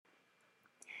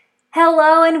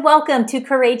Hello and welcome to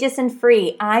Courageous and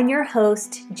Free. I'm your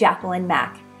host, Jacqueline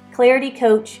Mack, clarity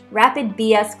coach, rapid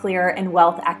BS clearer, and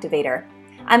wealth activator.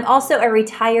 I'm also a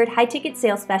retired high-ticket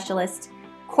sales specialist,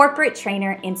 corporate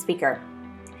trainer, and speaker.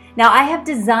 Now, I have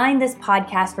designed this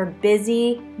podcast for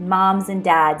busy moms and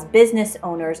dads, business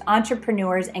owners,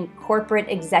 entrepreneurs, and corporate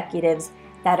executives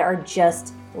that are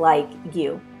just like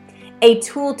you. A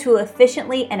tool to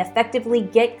efficiently and effectively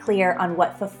get clear on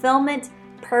what fulfillment,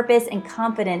 purpose, and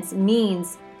confidence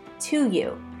means to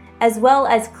you, as well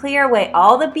as clear away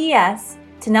all the BS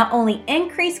to not only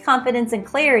increase confidence and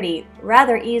clarity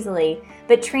rather easily,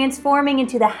 but transforming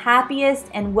into the happiest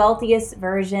and wealthiest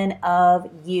version of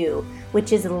you,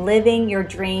 which is living your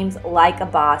dreams like a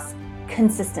boss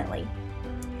consistently.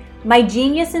 My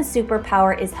genius and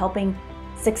superpower is helping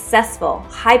successful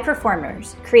high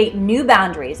performers create new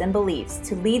boundaries and beliefs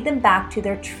to lead them back to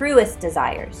their truest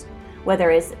desires,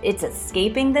 whether it's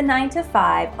escaping the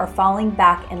 9-to-5 or falling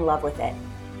back in love with it.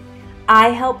 I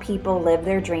help people live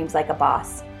their dreams like a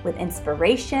boss with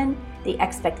inspiration, the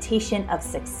expectation of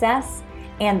success,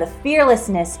 and the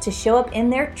fearlessness to show up in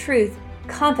their truth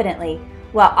confidently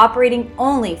while operating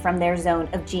only from their zone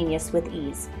of genius with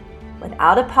ease,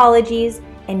 without apologies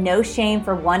and no shame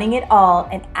for wanting it all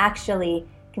and actually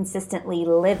consistently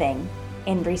living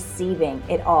and receiving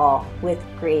it all with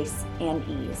grace and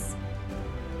ease.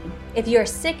 If you are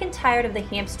sick and tired of the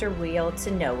hamster wheel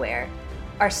to nowhere,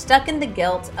 are stuck in the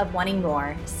guilt of wanting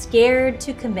more, scared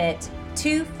to commit,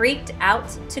 too freaked out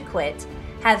to quit,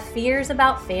 have fears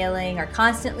about failing, are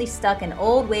constantly stuck in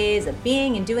old ways of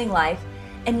being and doing life,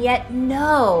 and yet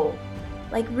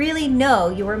really know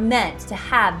you were meant to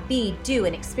have, be, do,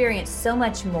 and experience so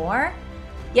much more,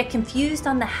 yet confused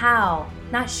on the how,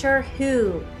 not sure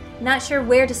who, not sure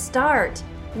where to start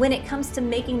when it comes to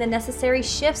making the necessary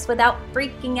shifts without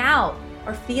freaking out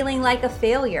or feeling like a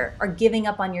failure or giving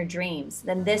up on your dreams,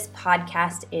 then this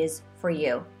podcast is for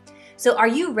you. So are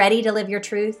you ready to live your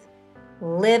truth,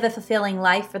 live a fulfilling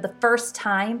life for the first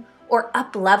time, or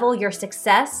up-level your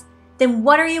success? Then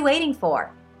what are you waiting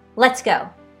for? Let's go.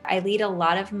 I lead a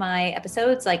lot of my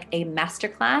episodes like a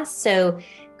masterclass, so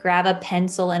grab a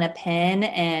pencil and a pen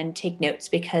and take notes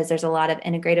because there's a lot of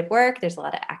integrative work. There's a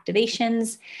lot of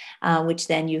activations, which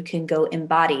then you can go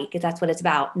embody because that's what it's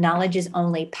about. Knowledge is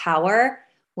only power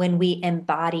when we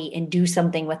embody and do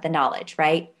something with the knowledge,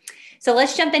 right? So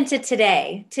let's jump into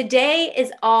today. Today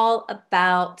is all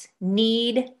about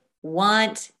need,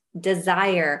 want,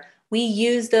 desire. We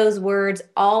use those words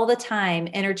all the time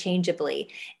interchangeably.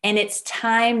 And it's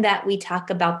time that we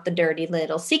talk about the dirty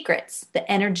little secrets, the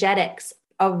energetics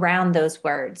around those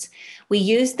words. We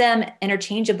use them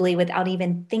interchangeably without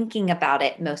even thinking about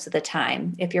it most of the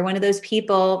time. If you're one of those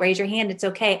people, raise your hand. It's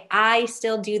okay. I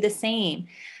still do the same.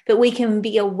 But we can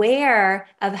be aware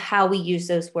of how we use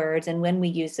those words. And when we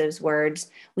use those words,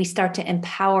 we start to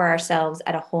empower ourselves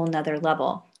at a whole nother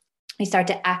level. We start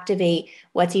to activate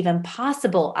what's even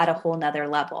possible at a whole nother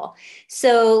level.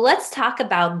 So let's talk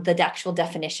about the actual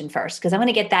definition first, because I want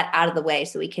to get that out of the way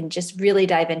so we can just really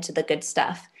dive into the good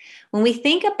stuff. When we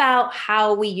think about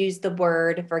how we use the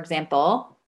word, for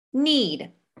example,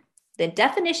 need, the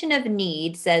definition of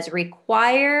need says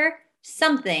require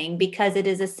something because it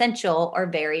is essential or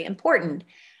very important.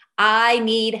 I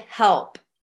need help.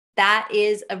 That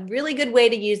is a really good way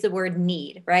to use the word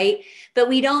need, right? But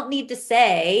we don't need to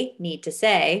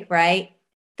say, right?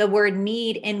 The word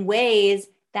need in ways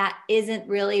that isn't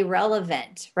really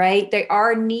relevant, right? There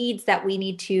are needs that we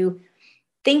need to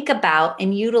think about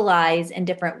and utilize in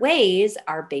different ways.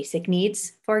 Our basic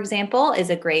needs, for example, is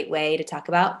a great way to talk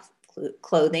about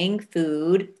clothing,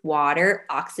 food, water,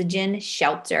 oxygen,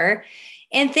 shelter,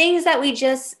 and things that we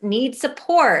just need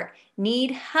support,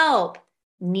 need help,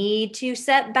 need to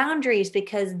set boundaries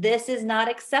because this is not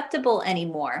acceptable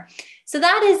anymore. So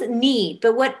that is need.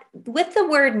 But what with the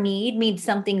word need means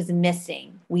something's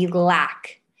missing. We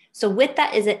lack. So with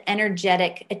that is an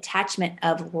energetic attachment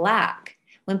of lack.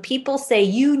 When people say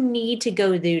you need to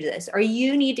go do this, or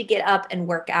you need to get up and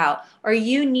work out, or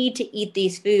you need to eat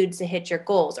these foods to hit your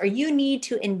goals, or you need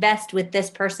to invest with this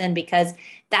person because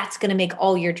that's going to make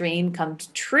all your dream come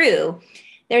true,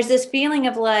 there's this feeling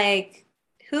of like,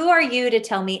 who are you to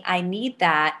tell me I need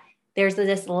that? There's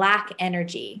this lack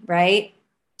energy, right?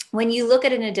 When you look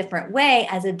at it in a different way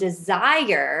as a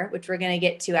desire, which we're going to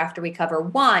get to after we cover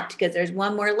want, because there's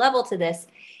one more level to this,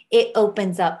 it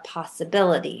opens up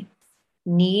possibility.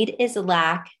 Need is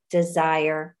lack,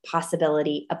 desire,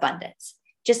 possibility, abundance.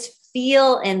 Just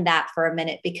feel in that for a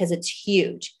minute because it's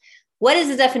huge. What is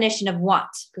the definition of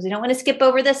want? Because we don't want to skip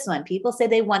over this one. People say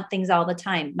they want things all the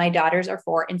time. My daughters are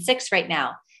 4 and 6 right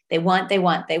now. They want, they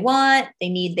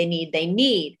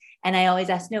need. And I always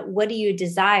ask, no, what do you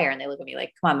desire? And they look at me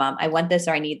like, come on, mom, I want this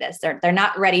or I need this. They're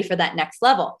not ready for that next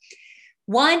level.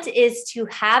 Want is to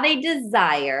have a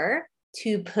desire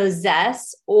to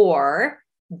possess or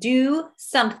do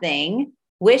something,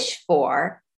 wish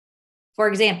for. For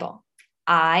example,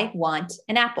 I want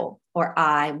an apple or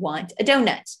I want a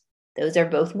donut. Those are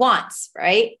both wants,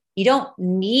 right? You don't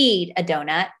need a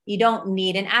donut. You don't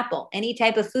need an apple. Any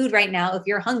type of food right now, if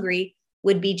you're hungry,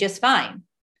 would be just fine.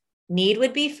 Need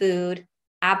would be food,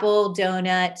 apple,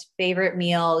 donut, favorite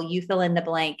meal, you fill in the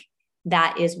blank.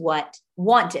 That is what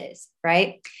want is,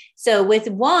 right? So with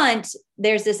want,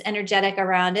 there's this energetic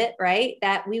around it, right?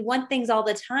 That we want things all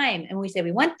the time. And we say,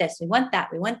 we want this, we want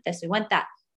that, we want this, we want that.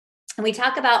 And we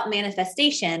talk about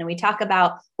manifestation and we talk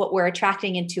about what we're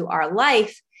attracting into our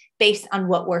life based on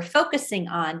what we're focusing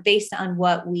on, based on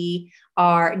what we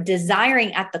are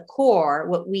desiring at the core,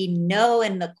 what we know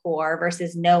in the core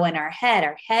versus know in our head.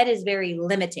 Our head is very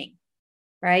limiting,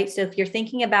 right? So if you're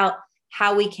thinking about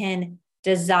how we can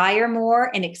desire more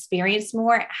and experience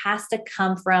more, it has to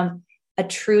come from a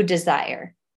true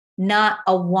desire, not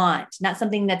a want, not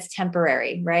something that's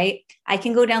temporary, right? I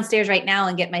can go downstairs right now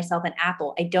and get myself an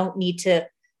apple. I don't need to,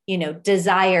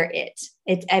 desire it.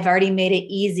 I've already made it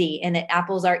easy, and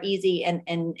apples are easy, and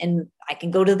I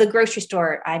can go to the grocery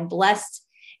store. I'm blessed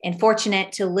and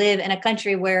fortunate to live in a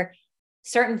country where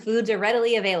certain foods are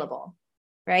readily available,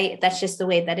 right? That's just the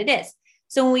way that it is.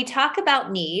 So when we talk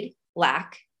about need,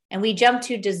 lack, and we jump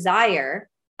to desire,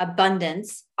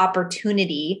 abundance,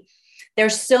 opportunity,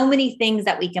 there's so many things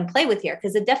that we can play with here,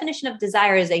 because the definition of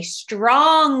desire is a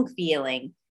strong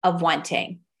feeling of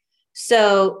wanting.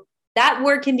 So that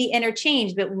word can be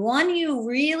interchanged, but when you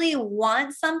really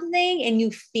want something and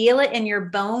you feel it in your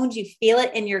bones, you feel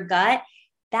it in your gut,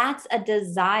 that's a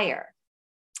desire.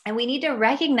 And we need to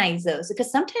recognize those, because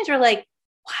sometimes we're like,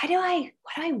 what do I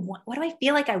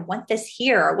feel like I want this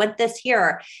here or want this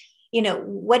here?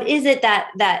 What is it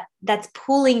that's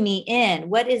pulling me in?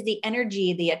 What is the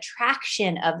energy, the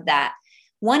attraction of that?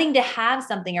 Wanting to have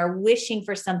something or wishing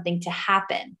for something to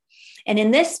happen. And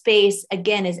in this space,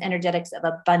 again, is energetics of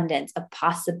abundance, of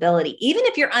possibility, even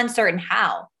if you're uncertain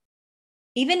how,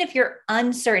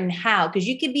 because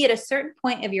you could be at a certain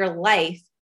point of your life,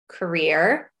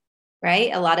 career,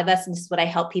 right? A lot of us, and this is what I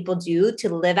help people do,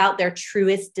 to live out their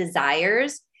truest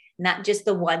desires, not just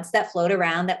the ones that float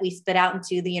around that we spit out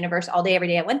into the universe all day, every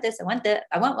day. I want this, I want that,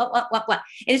 I want what.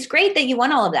 And it's great that you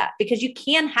want all of that, because you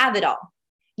can have it all.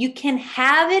 You can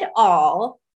have it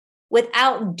all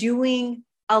without doing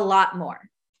a lot more.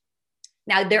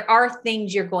 Now, there are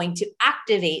things you're going to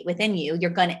activate within you, you're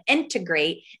going to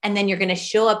integrate, and then you're going to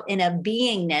show up in a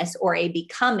beingness or a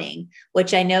becoming,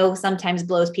 which I know sometimes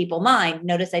blows people's mind.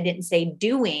 Notice I didn't say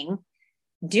doing.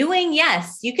 Doing,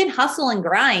 yes, you can hustle and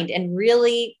grind and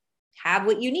really have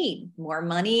what you need: more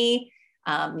money,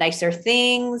 nicer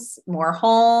things, more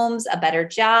homes, a better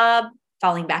job,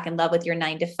 falling back in love with your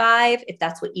 9-to-5, if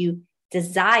that's what you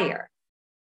desire.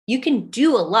 You can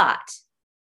do a lot.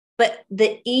 But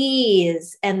the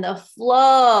ease and the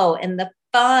flow and the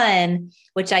fun,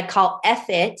 which I call F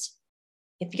it,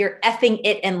 if you're effing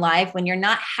it in life, when you're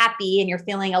not happy and you're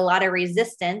feeling a lot of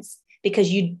resistance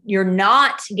because you're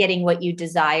not getting what you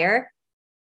desire,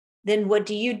 then what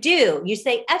do? You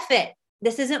say, F it.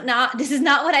 This is not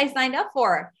what I signed up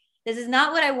for. This is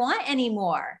not what I want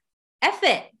anymore. F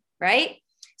it, right?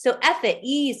 So F it,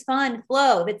 ease, fun,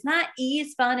 flow. If it's not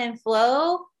ease, fun, and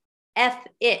flow, F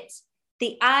it.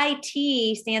 The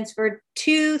I.T stands for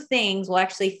two things. Well,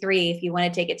 actually three, if you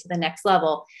want to take it to the next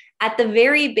level. At the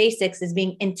very basics is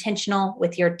being intentional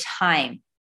with your time.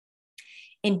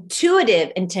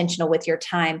 Intuitive, intentional with your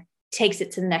time takes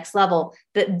it to the next level.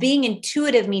 But being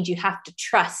intuitive means you have to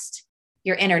trust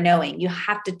your inner knowing. You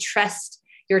have to trust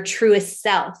your truest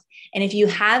self. And if you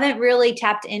haven't really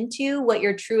tapped into what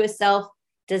your truest self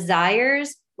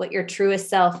desires, what your truest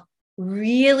self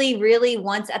really, really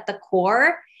wants at the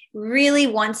core, really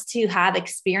wants to have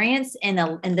experience in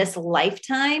this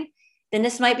lifetime, then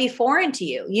this might be foreign to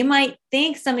you. You might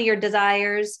think some of your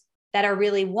desires that are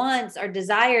really wants are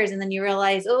desires, and then you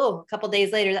realize, a couple of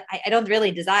days later, I don't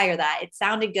really desire that. It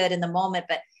sounded good in the moment,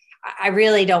 but I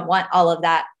really don't want all of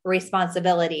that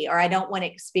responsibility, or I don't want to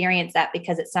experience that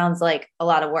because it sounds like a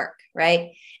lot of work,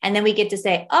 right? And then we get to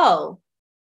say,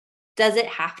 does it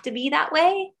have to be that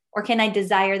way? Or can I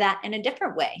desire that in a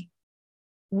different way?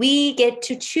 We get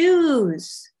to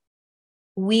choose.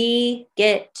 We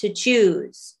get to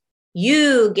choose.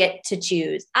 You get to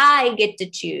choose. I get to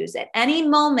choose. At any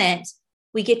moment,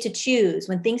 we get to choose.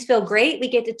 When things feel great, we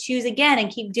get to choose again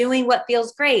and keep doing what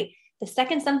feels great. The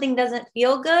second something doesn't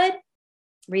feel good,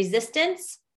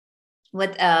 resistance,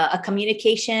 with a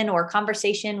communication or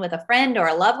conversation with a friend or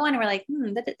a loved one, and we're like,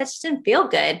 that just didn't feel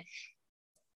good.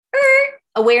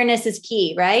 Awareness is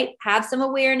key, right? Have some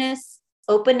awareness,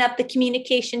 open up the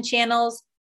communication channels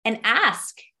and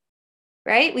ask,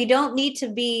 right? We don't need to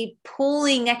be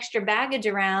pulling extra baggage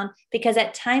around, because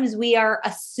at times we are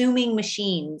assuming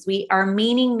machines. We are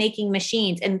meaning making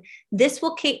machines. And this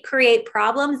will create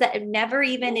problems that have never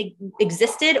even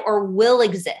existed or will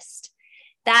exist.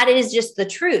 That is just the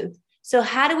truth. So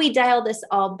how do we dial this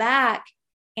all back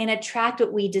and attract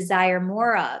what we desire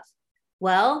more of?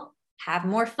 Well, have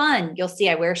more fun. You'll see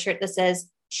I wear a shirt that says,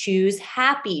 choose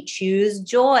happy, choose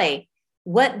joy.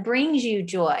 What brings you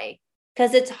joy?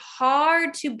 Because it's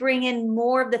hard to bring in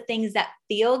more of the things that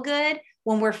feel good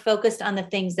when we're focused on the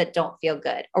things that don't feel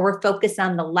good, or we're focused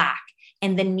on the lack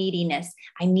and the neediness.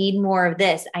 I need more of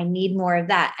this. I need more of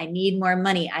that. I need more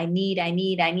money. I need.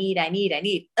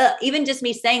 Even just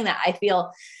me saying that, I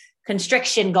feel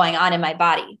constriction going on in my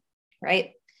body,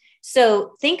 right?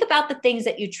 So think about the things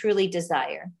that you truly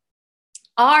desire.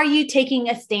 Are you taking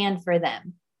a stand for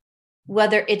them?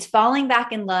 Whether it's falling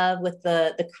back in love with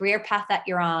the career path that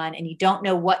you're on, and you don't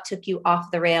know what took you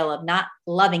off the rail of not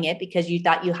loving it because you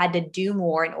thought you had to do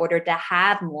more in order to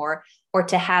have more or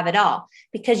to have it all.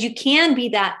 Because you can be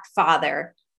that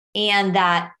father and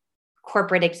that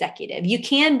corporate executive. You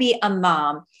can be a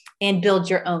mom and build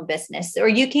your own business, or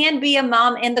you can be a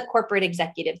mom and the corporate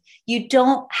executive. You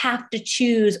don't have to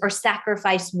choose or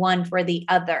sacrifice one for the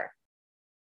other.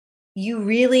 You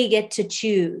really get to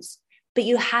choose, but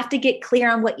you have to get clear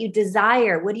on what you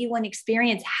desire. What do you want to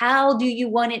experience? How do you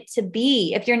want it to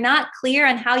be? If you're not clear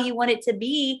on how you want it to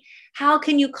be, how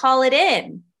can you call it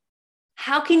in?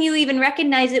 How can you even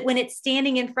recognize it when it's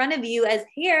standing in front of you as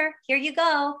here you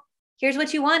go. Here's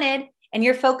what you wanted. And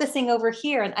you're focusing over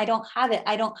here, and I don't have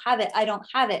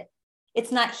it.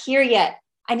 It's not here yet.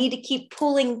 I need to keep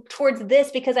pulling towards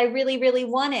this because I really, really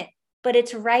want it, but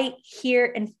it's right here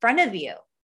in front of you.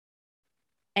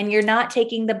 And you're not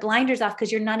taking the blinders off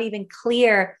because you're not even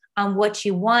clear on what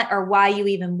you want or why you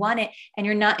even want it. And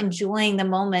you're not enjoying the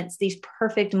moments, these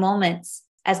perfect moments.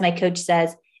 As my coach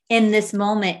says, in this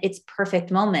moment, it's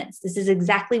perfect moments. This is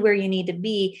exactly where you need to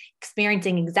be,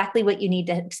 experiencing exactly what you need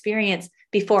to experience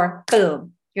before,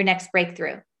 boom, your next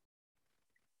breakthrough.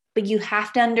 But you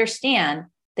have to understand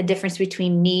the difference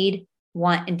between need,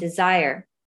 want, and desire.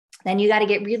 Then you got to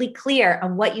get really clear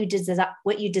on what you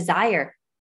desire.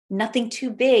 Nothing too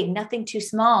big, nothing too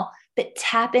small, but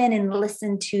tap in and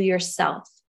listen to yourself.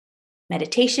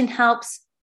 Meditation helps.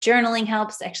 Journaling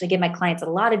helps. I actually give my clients a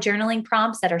lot of journaling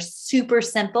prompts that are super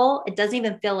simple. It doesn't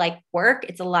even feel like work.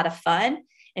 It's a lot of fun.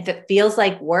 If it feels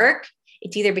like work,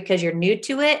 it's either because you're new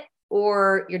to it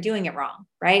or you're doing it wrong,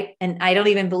 right? And I don't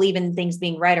even believe in things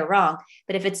being right or wrong.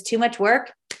 But if it's too much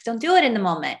work, don't do it in the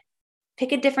moment.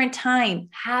 Pick a different time.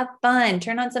 Have fun.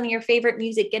 Turn on some of your favorite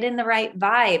music. Get in the right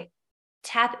vibe.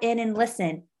 Tap in and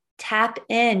listen. Tap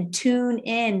in, tune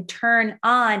in, turn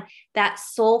on that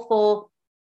soulful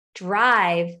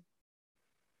drive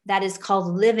that is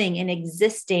called living and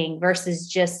existing versus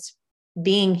just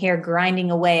being here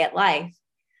grinding away at life.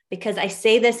 Because I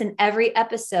say this in every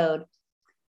episode,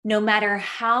 no matter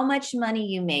how much money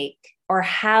you make or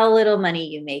how little money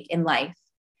you make in life,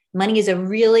 money is a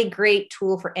really great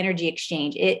tool for energy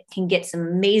exchange. It can get some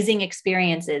amazing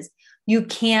experiences. You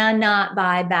cannot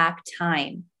buy back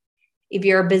time. If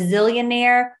you're a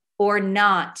bazillionaire or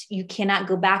not, you cannot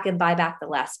go back and buy back the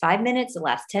last 5 minutes, the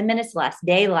last 10 minutes, the last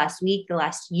day, the last week, the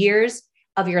last years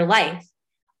of your life.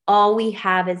 All we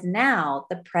have is now,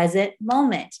 the present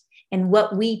moment. And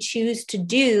what we choose to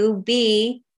do,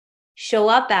 be, show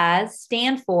up as,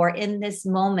 stand for in this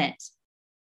moment.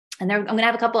 And I'm going to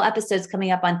have a couple episodes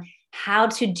coming up on how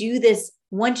to do this.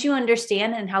 Once you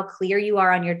understand and how clear you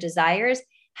are on your desires,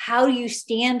 how do you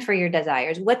stand for your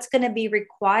desires? What's going to be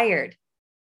required?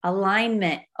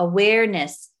 Alignment,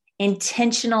 awareness,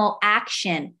 intentional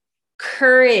action,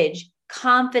 courage,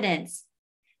 confidence,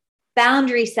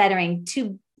 boundary setting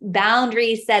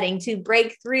to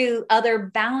break through other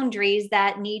boundaries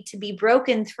that need to be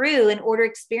broken through in order to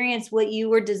experience what you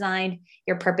were designed,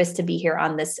 your purpose to be here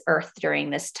on this earth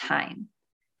during this time.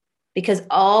 Because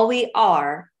all we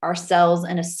are ourselves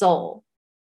and a soul.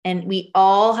 And we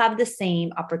all have the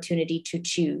same opportunity to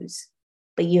choose,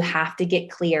 but you have to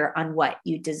get clear on what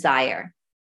you desire.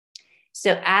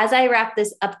 So as I wrap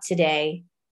this up today,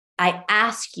 I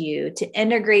ask you to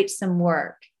integrate some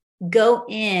work. Go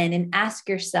in and ask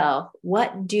yourself,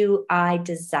 what do I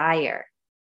desire?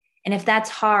 And if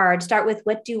that's hard, start with,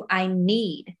 what do I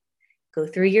need? Go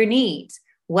through your needs.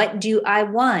 What do I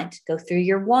want? Go through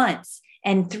your wants.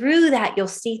 And through that, you'll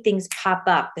see things pop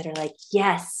up that are like,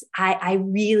 yes, I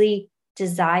really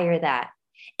desire that.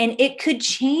 And it could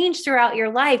change throughout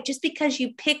your life. Just because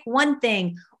you pick one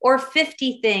thing or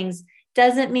 50 things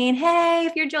doesn't mean, hey,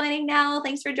 if you're joining now,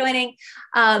 thanks for joining.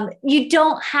 You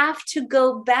don't have to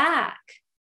go back.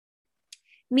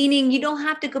 Meaning you don't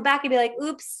have to go back and be like,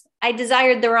 oops, I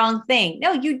desired the wrong thing.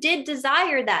 No, you did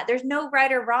desire that. There's no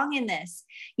right or wrong in this.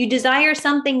 You desire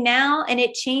something now and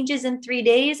it changes in 3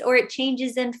 days, or it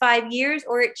changes in 5 years,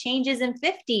 or it changes in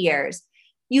 50 years.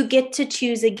 You get to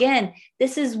choose again.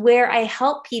 This is where I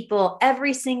help people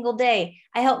every single day.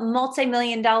 I help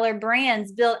multi-million-dollar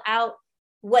brands build out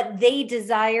what they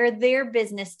desire their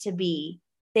business to be.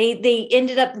 They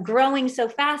ended up growing so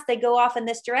fast, they go off in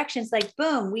this direction. It's like,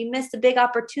 boom, we missed a big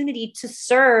opportunity to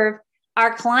serve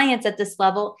our clients at this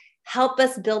level. Help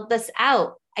us build this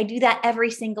out. I do that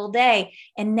every single day.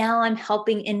 And now I'm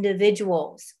helping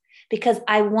individuals because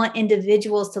I want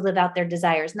individuals to live out their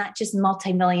desires, not just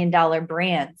multi-million-dollar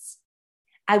brands.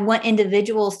 I want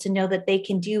individuals to know that they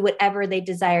can do whatever they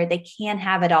desire. They can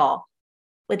have it all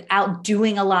without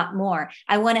doing a lot more.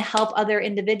 I want to help other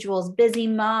individuals, busy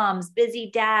moms,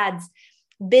 busy dads,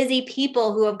 busy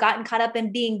people who have gotten caught up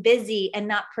in being busy and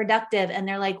not productive. And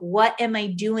they're like, what am I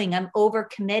doing? I'm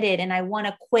overcommitted and I want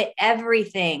to quit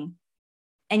everything.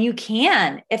 And you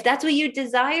can. If that's what you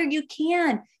desire, you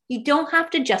can. You don't have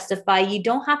to justify. You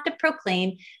don't have to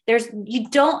proclaim. You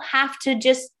don't have to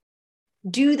just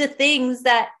do the things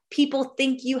that people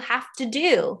think you have to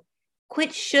do.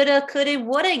 Quit shoulda, coulda,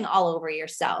 woulda all over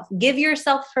yourself. Give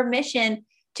yourself permission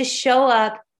to show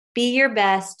up, be your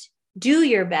best, do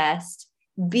your best,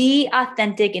 be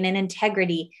authentic and in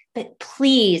integrity, but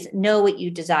please know what you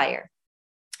desire.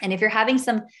 And if you're having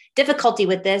some difficulty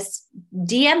with this,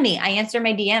 DM me. I answer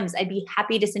my DMs. I'd be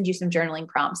happy to send you some journaling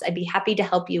prompts. I'd be happy to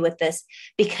help you with this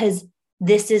because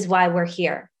this is why we're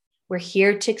here. We're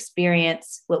here to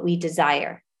experience what we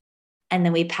desire. And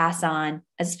then we pass on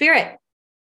as spirit.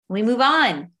 We move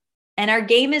on and our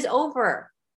game is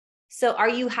over. So are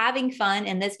you having fun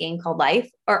in this game called life,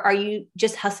 or are you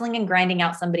just hustling and grinding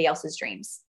out somebody else's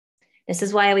dreams? This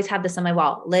is why I always have this on my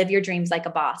wall. Live your dreams like a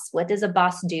boss. What does a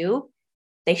boss do?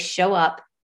 They show up,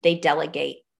 they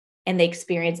delegate, and they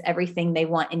experience everything they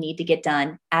want and need to get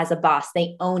done as a boss.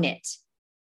 They own it.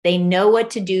 They know what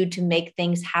to do to make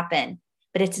things happen,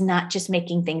 but it's not just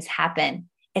making things happen.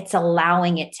 It's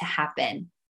allowing it to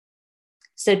happen.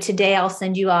 So today I'll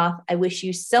send you off. I wish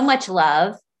you so much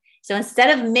love. So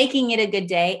instead of making it a good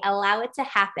day, allow it to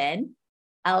happen.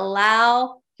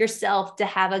 Allow yourself to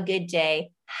have a good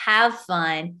day. Have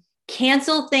fun.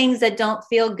 Cancel things that don't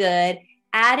feel good.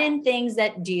 Add in things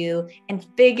that do, and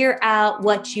figure out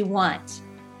what you want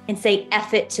and say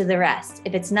F it to the rest.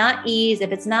 If it's not ease,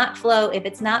 if it's not flow, if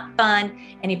it's not fun,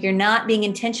 and if you're not being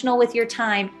intentional with your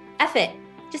time, F it.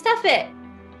 Just F it.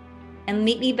 And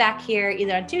meet me back here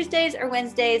either on Tuesdays or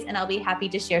Wednesdays, and I'll be happy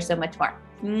to share so much more.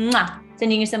 Mwah!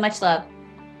 Sending you so much love.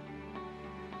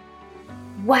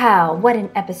 Wow, what an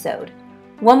episode.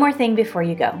 One more thing before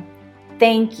you go.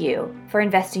 Thank you for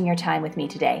investing your time with me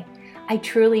today. I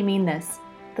truly mean this.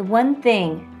 The one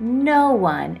thing no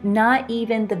one, not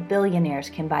even the billionaires,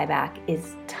 can buy back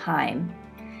is time.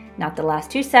 Not the last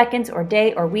 2 seconds or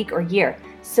day or week or year.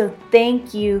 So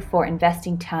thank you for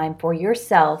investing time for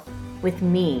yourself with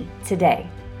me today.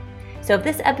 So if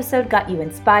this episode got you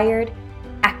inspired,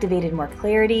 activated more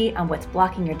clarity on what's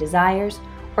blocking your desires,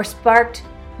 or sparked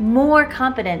more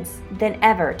confidence than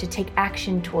ever to take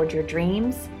action toward your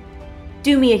dreams,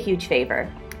 do me a huge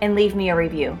favor and leave me a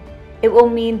review. It will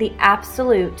mean the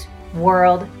absolute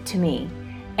world to me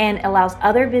and allows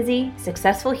other busy,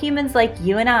 successful humans like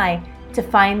you and I to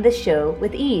find the show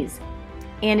with ease.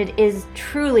 And it is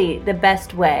truly the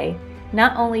best way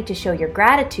not only to show your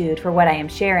gratitude for what I am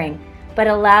sharing, but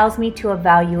allows me to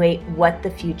evaluate what the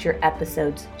future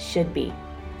episodes should be.